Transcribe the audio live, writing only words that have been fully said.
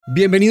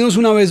Bienvenidos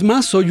una vez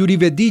más, soy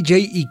Uribe DJ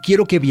y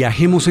quiero que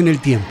viajemos en el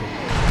tiempo.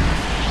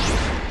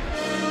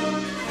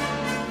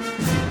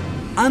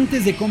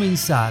 Antes de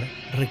comenzar,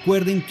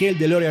 recuerden que el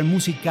DeLorean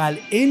musical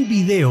en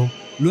video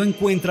lo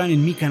encuentran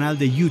en mi canal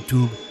de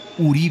YouTube,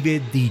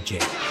 Uribe DJ.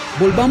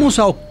 Volvamos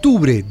a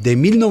octubre de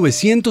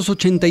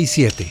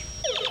 1987.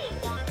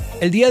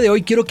 El día de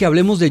hoy quiero que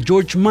hablemos de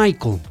George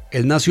Michael.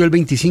 Él nació el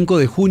 25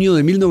 de junio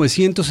de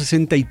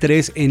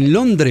 1963 en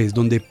Londres,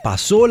 donde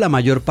pasó la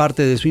mayor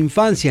parte de su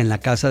infancia en la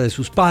casa de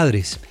sus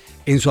padres.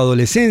 En su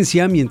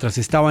adolescencia, mientras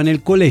estaba en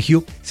el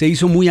colegio, se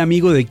hizo muy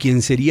amigo de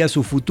quien sería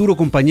su futuro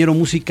compañero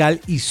musical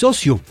y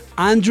socio,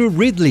 Andrew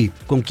Ridley,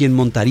 con quien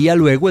montaría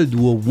luego el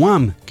dúo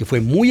Wham, que fue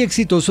muy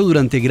exitoso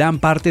durante gran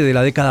parte de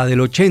la década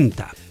del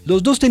 80.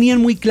 Los dos tenían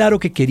muy claro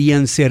que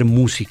querían ser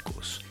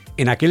músicos.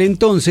 En aquel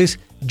entonces,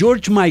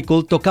 George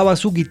Michael tocaba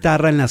su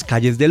guitarra en las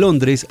calles de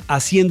Londres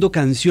haciendo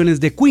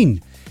canciones de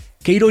Queen.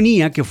 Qué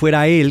ironía que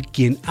fuera él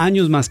quien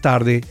años más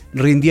tarde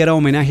rindiera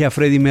homenaje a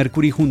Freddie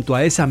Mercury junto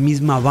a esa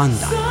misma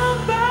banda.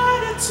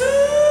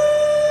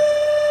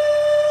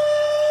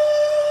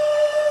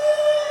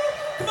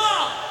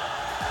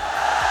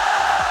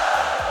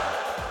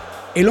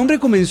 El hombre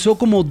comenzó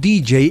como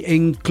DJ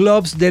en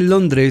clubs de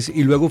Londres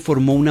y luego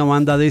formó una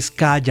banda de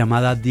ska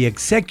llamada The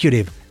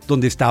Executive,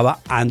 donde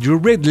estaba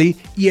Andrew Ridley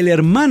y el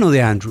hermano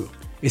de Andrew.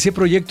 Ese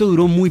proyecto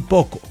duró muy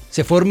poco.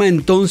 Se forma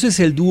entonces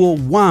el dúo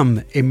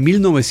Wham en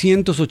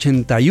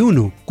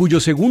 1981, cuyo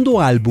segundo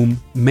álbum,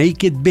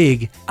 Make It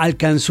Big,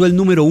 alcanzó el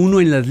número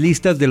 1 en las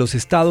listas de los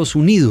Estados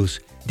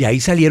Unidos. De ahí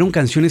salieron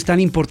canciones tan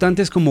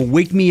importantes como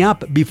Wake Me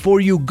Up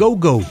Before You Go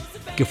Go,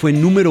 que fue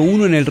número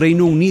 1 en el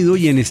Reino Unido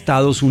y en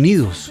Estados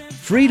Unidos.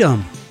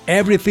 Freedom,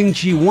 Everything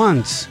She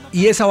Wants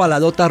y esa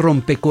baladota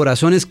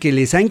rompecorazones que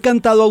les ha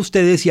encantado a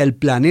ustedes y al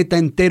planeta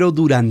entero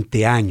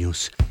durante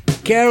años,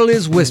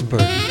 Careless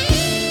Whisper,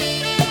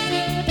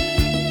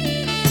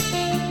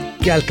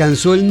 que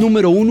alcanzó el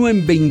número 1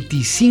 en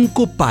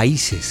 25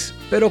 países.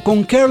 Pero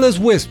con Careless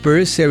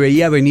Whisper se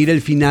veía venir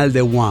el final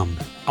de Wham.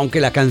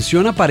 Aunque la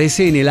canción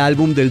aparece en el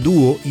álbum del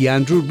dúo y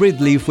Andrew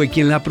Ridley fue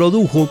quien la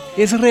produjo,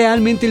 es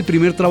realmente el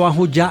primer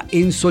trabajo ya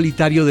en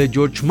solitario de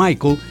George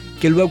Michael,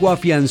 que luego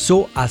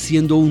afianzó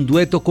haciendo un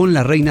dueto con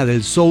la reina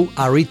del soul,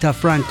 Aretha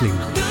Franklin.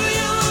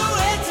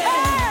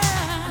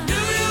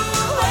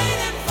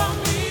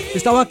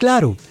 Estaba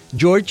claro,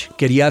 George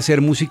quería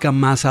hacer música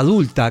más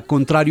adulta,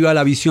 contrario a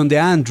la visión de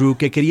Andrew,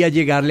 que quería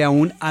llegarle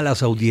aún a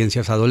las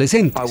audiencias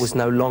adolescentes. I was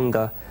no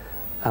longer,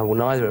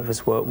 neither of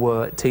us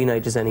were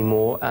teenagers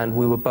anymore, and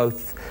we were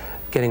both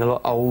getting a lot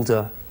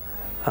older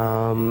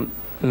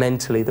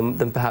mentally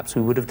than perhaps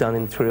we would have done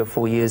in 3 or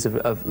 4 years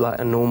of like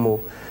a normal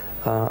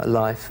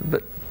life,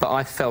 but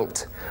I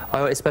felt,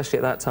 especially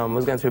at that time, I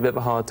was going through a bit of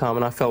a hard time,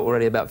 and I felt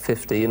already about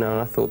 50, and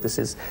I thought this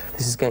is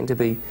going to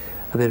be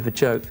a bit of a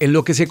joke. En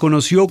lo que se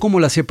conoció como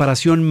la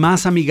separación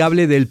más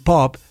amigable del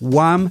pop,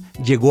 Wham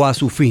llegó a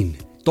su fin.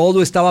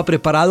 Todo estaba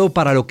preparado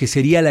para lo que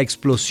sería la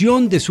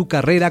explosión de su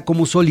carrera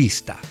como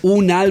solista,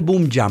 un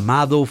álbum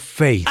llamado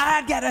Faith.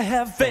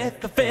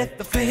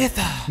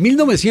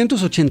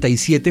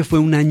 1987 fue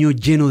un año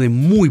lleno de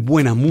muy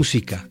buena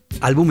música,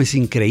 álbumes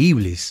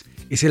increíbles.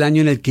 Es el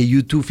año en el que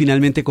U2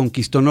 finalmente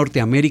conquistó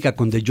Norteamérica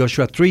con The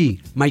Joshua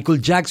Tree.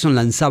 Michael Jackson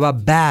lanzaba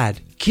Bad.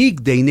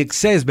 Kick de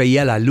INXS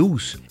veía la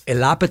luz.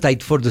 El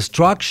Appetite for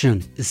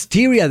Destruction.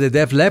 Hysteria de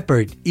Def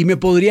Leppard. Y me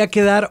podría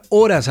quedar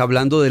horas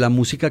hablando de la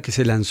música que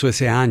se lanzó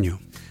ese año.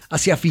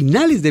 Hacia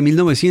finales de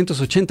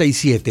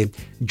 1987,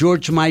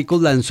 George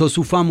Michael lanzó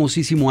su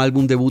famosísimo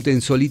álbum debut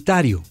en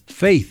solitario,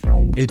 Faith.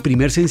 El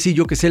primer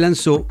sencillo que se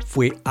lanzó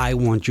fue I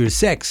Want Your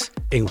Sex,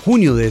 en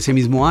junio de ese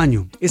mismo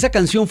año. Esa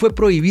canción fue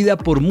prohibida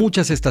por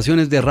muchas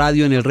estaciones de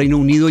radio en el Reino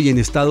Unido y en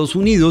Estados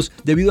Unidos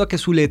debido a que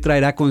su letra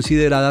era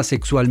considerada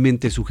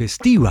sexualmente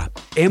sugestiva.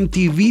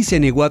 MTV se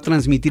negó a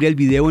transmitir el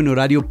video en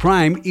horario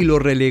prime y lo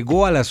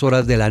relegó a las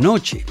horas de la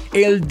noche.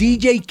 El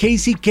DJ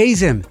Casey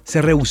Kasem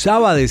se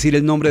rehusaba a decir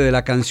el nombre de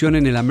la canción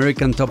en el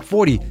American Top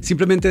 40,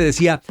 simplemente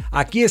decía,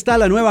 aquí está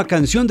la nueva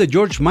canción de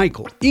George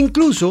Michael.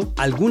 Incluso,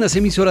 algunas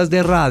emisoras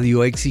de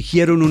radio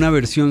exigieron una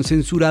versión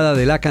censurada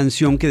de la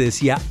canción que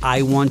decía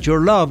I Want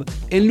Your Love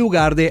en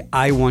lugar de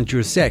I Want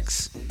Your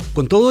Sex.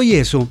 Con todo y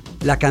eso,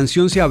 la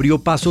canción se abrió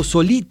paso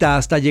solita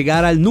hasta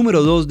llegar al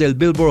número 2 del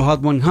Billboard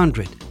Hot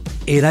 100.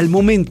 Era el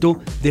momento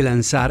de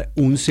lanzar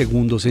un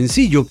segundo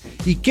sencillo,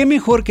 y qué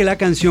mejor que la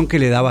canción que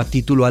le daba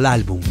título al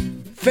álbum.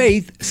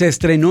 Faith se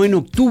estrenó en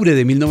octubre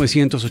de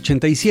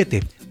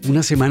 1987,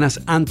 unas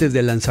semanas antes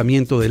del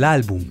lanzamiento del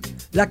álbum.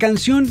 La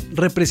canción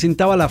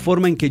representaba la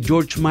forma en que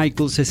George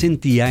Michael se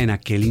sentía en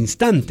aquel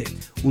instante,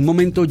 un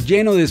momento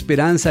lleno de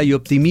esperanza y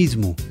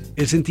optimismo.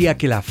 Él sentía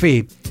que la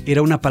fe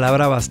era una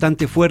palabra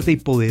bastante fuerte y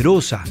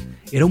poderosa,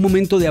 era un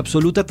momento de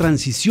absoluta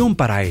transición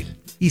para él.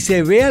 Y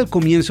se ve al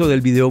comienzo del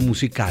video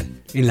musical.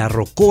 En la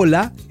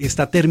rocola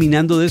está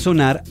terminando de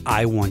sonar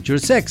I Want Your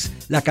Sex,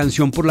 la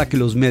canción por la que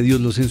los medios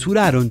lo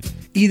censuraron,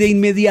 y de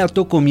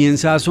inmediato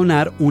comienza a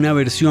sonar una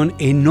versión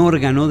en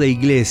órgano de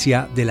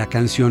iglesia de la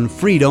canción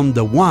Freedom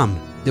de Wham.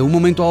 De un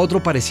momento a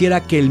otro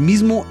pareciera que el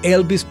mismo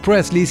Elvis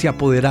Presley se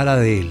apoderara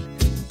de él.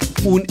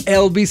 Un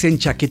Elvis en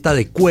chaqueta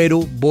de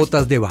cuero,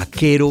 botas de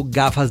vaquero,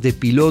 gafas de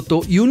piloto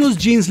y unos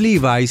jeans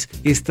Levi's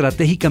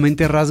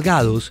estratégicamente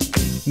rasgados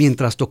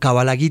mientras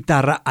tocaba la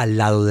guitarra al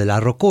lado de la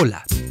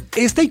rocola.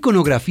 Esta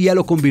iconografía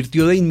lo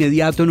convirtió de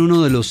inmediato en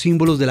uno de los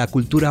símbolos de la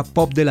cultura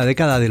pop de la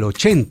década del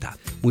 80.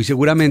 Muy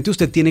seguramente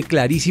usted tiene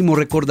clarísimo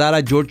recordar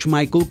a George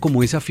Michael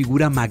como esa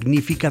figura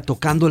magnífica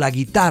tocando la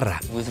guitarra.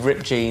 With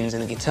ripped jeans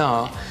and a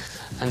guitar.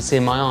 And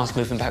seeing my ass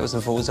moving backwards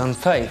and forwards on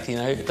Faith, you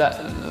know,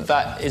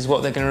 that is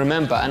what they're going to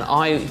remember. And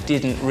I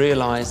didn't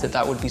realise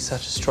that would be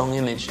such a strong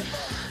image.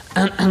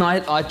 And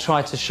I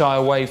tried to shy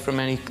away from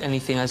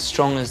anything as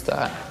strong as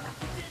that.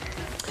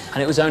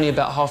 And it was only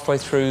about halfway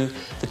through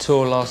the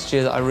tour last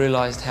year that I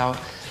realised how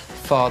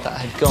far that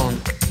had gone.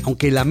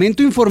 Aunque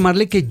lamento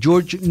informarle que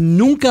George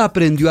nunca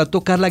aprendió a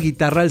tocar la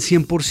guitarra al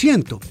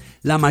 100%.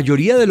 La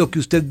mayoría de lo que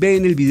usted ve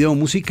en el video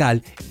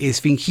musical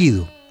es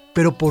fingido.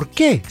 ¿Pero por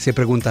qué?, se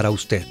preguntará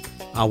usted.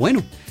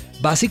 Bueno,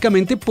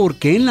 básicamente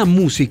porque en la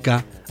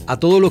música, a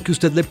todo lo que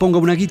usted le ponga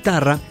una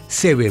guitarra,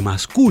 se ve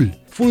más cool.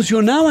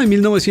 Funcionaba en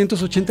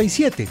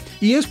 1987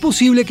 y es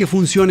posible que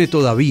funcione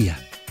todavía.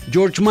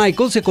 George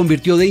Michael se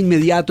convirtió de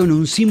inmediato en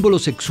un símbolo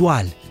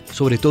sexual,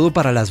 sobre todo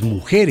para las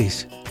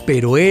mujeres.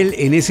 Pero él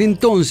en ese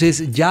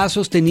entonces ya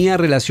sostenía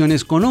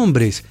relaciones con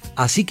hombres,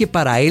 así que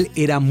para él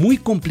era muy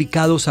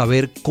complicado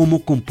saber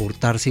cómo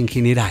comportarse en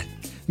general.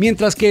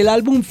 Mientras que el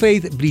álbum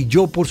Faith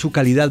brilló por su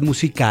calidad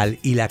musical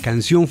y la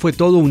canción fue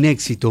todo un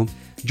éxito,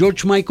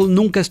 George Michael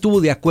nunca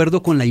estuvo de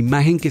acuerdo con la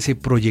imagen que se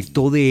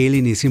proyectó de él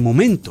en ese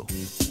momento.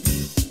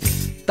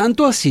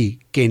 Tanto así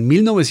que en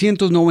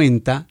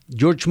 1990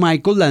 George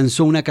Michael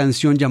lanzó una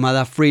canción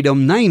llamada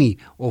Freedom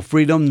 90 o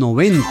Freedom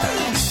 90.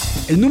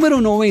 El número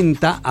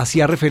 90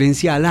 hacía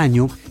referencia al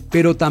año,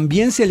 pero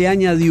también se le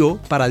añadió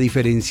para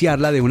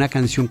diferenciarla de una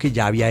canción que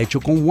ya había hecho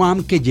con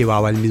Wham que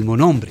llevaba el mismo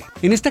nombre.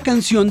 En esta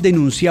canción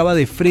denunciaba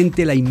de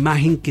frente la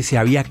imagen que se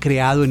había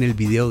creado en el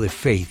video de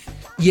Faith.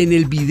 Y en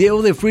el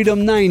video de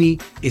Freedom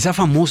 90, esa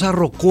famosa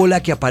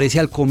rocola que aparece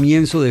al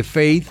comienzo de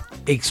Faith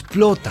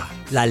explota.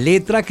 La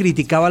letra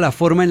criticaba la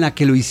forma en la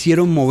que lo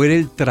hicieron mover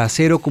el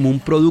trasero como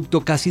un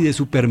producto casi de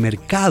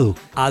supermercado.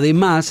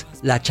 Además,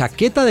 la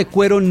chaqueta de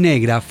cuero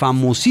negra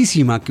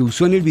famosísima que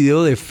usó en el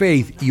video de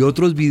Faith y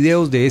otros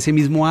videos de ese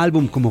mismo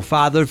álbum como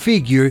Father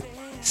Figure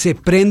se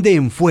prende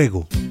en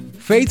fuego.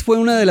 Faith fue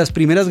una de las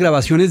primeras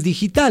grabaciones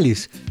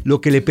digitales, lo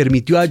que le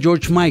permitió a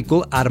George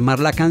Michael armar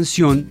la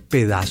canción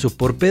pedazo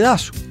por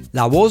pedazo.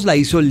 La voz la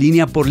hizo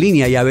línea por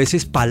línea y a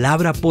veces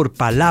palabra por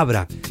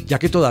palabra, ya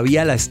que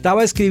todavía la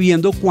estaba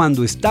escribiendo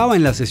cuando estaba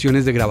en las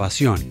sesiones de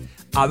grabación.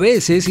 A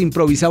veces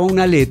improvisaba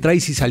una letra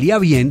y si salía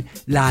bien,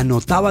 la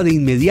anotaba de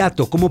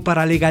inmediato como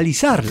para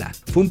legalizarla.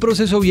 Fue un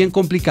proceso bien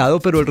complicado,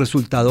 pero el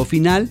resultado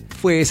final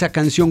fue esa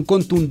canción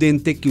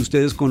contundente que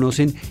ustedes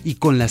conocen y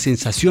con la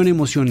sensación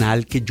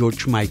emocional que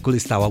George Michael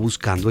estaba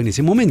buscando en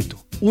ese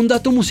momento. Un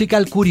dato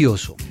musical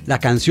curioso: la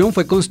canción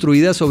fue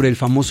construida sobre el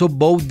famoso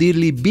Bo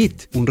Diddley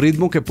Beat, un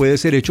ritmo que puede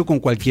ser hecho con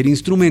cualquier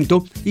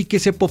instrumento y que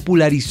se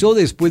popularizó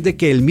después de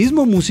que el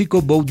mismo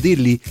músico Bo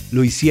Diddley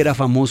lo hiciera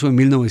famoso en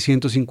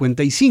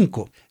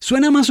 1955.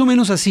 Suena más o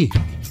menos así.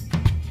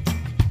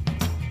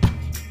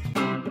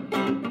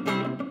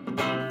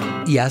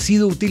 Y ha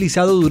sido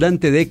utilizado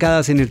durante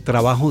décadas en el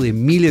trabajo de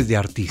miles de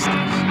artistas.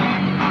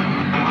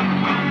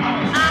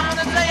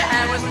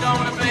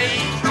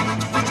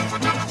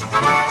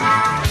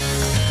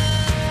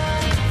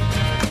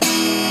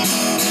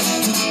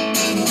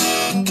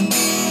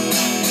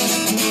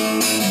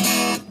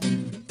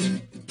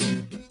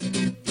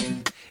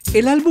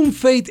 El álbum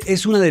Faith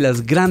es una de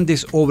las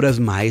grandes obras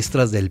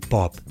maestras del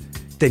pop.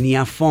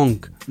 Tenía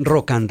funk,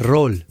 rock and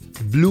roll,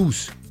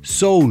 blues,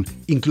 soul,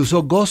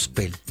 incluso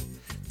gospel.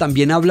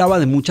 También hablaba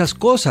de muchas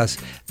cosas: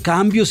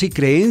 cambios y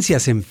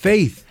creencias en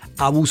Faith,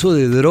 abuso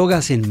de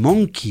drogas en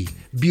Monkey,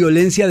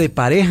 violencia de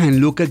pareja en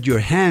Look at Your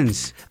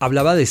Hands.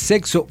 Hablaba de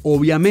sexo,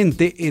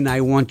 obviamente, en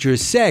I Want Your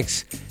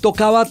Sex.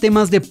 Tocaba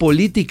temas de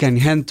política en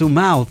Hand to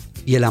Mouth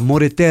y el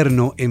amor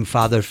eterno en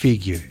Father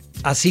Figure.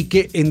 Así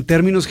que, en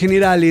términos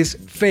generales,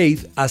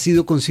 Faith ha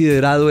sido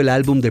considerado el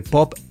álbum de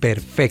pop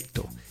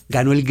perfecto.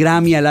 Ganó el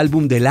Grammy al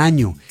álbum del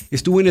año.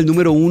 Estuvo en el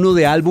número 1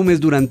 de álbumes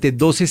durante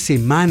 12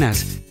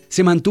 semanas.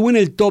 Se mantuvo en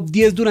el top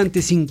 10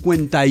 durante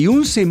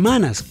 51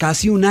 semanas,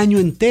 casi un año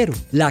entero.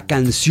 La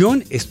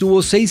canción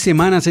estuvo 6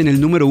 semanas en el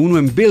número 1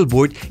 en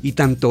Billboard y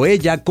tanto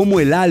ella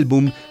como el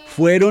álbum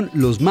fueron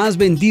los más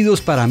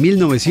vendidos para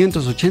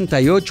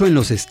 1988 en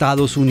los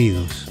Estados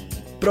Unidos.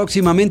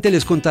 Próximamente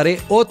les contaré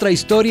otra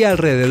historia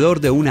alrededor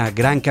de una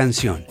gran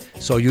canción.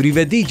 Soy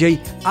Uribe DJ.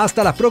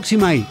 Hasta la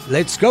próxima y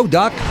let's go,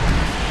 Doc.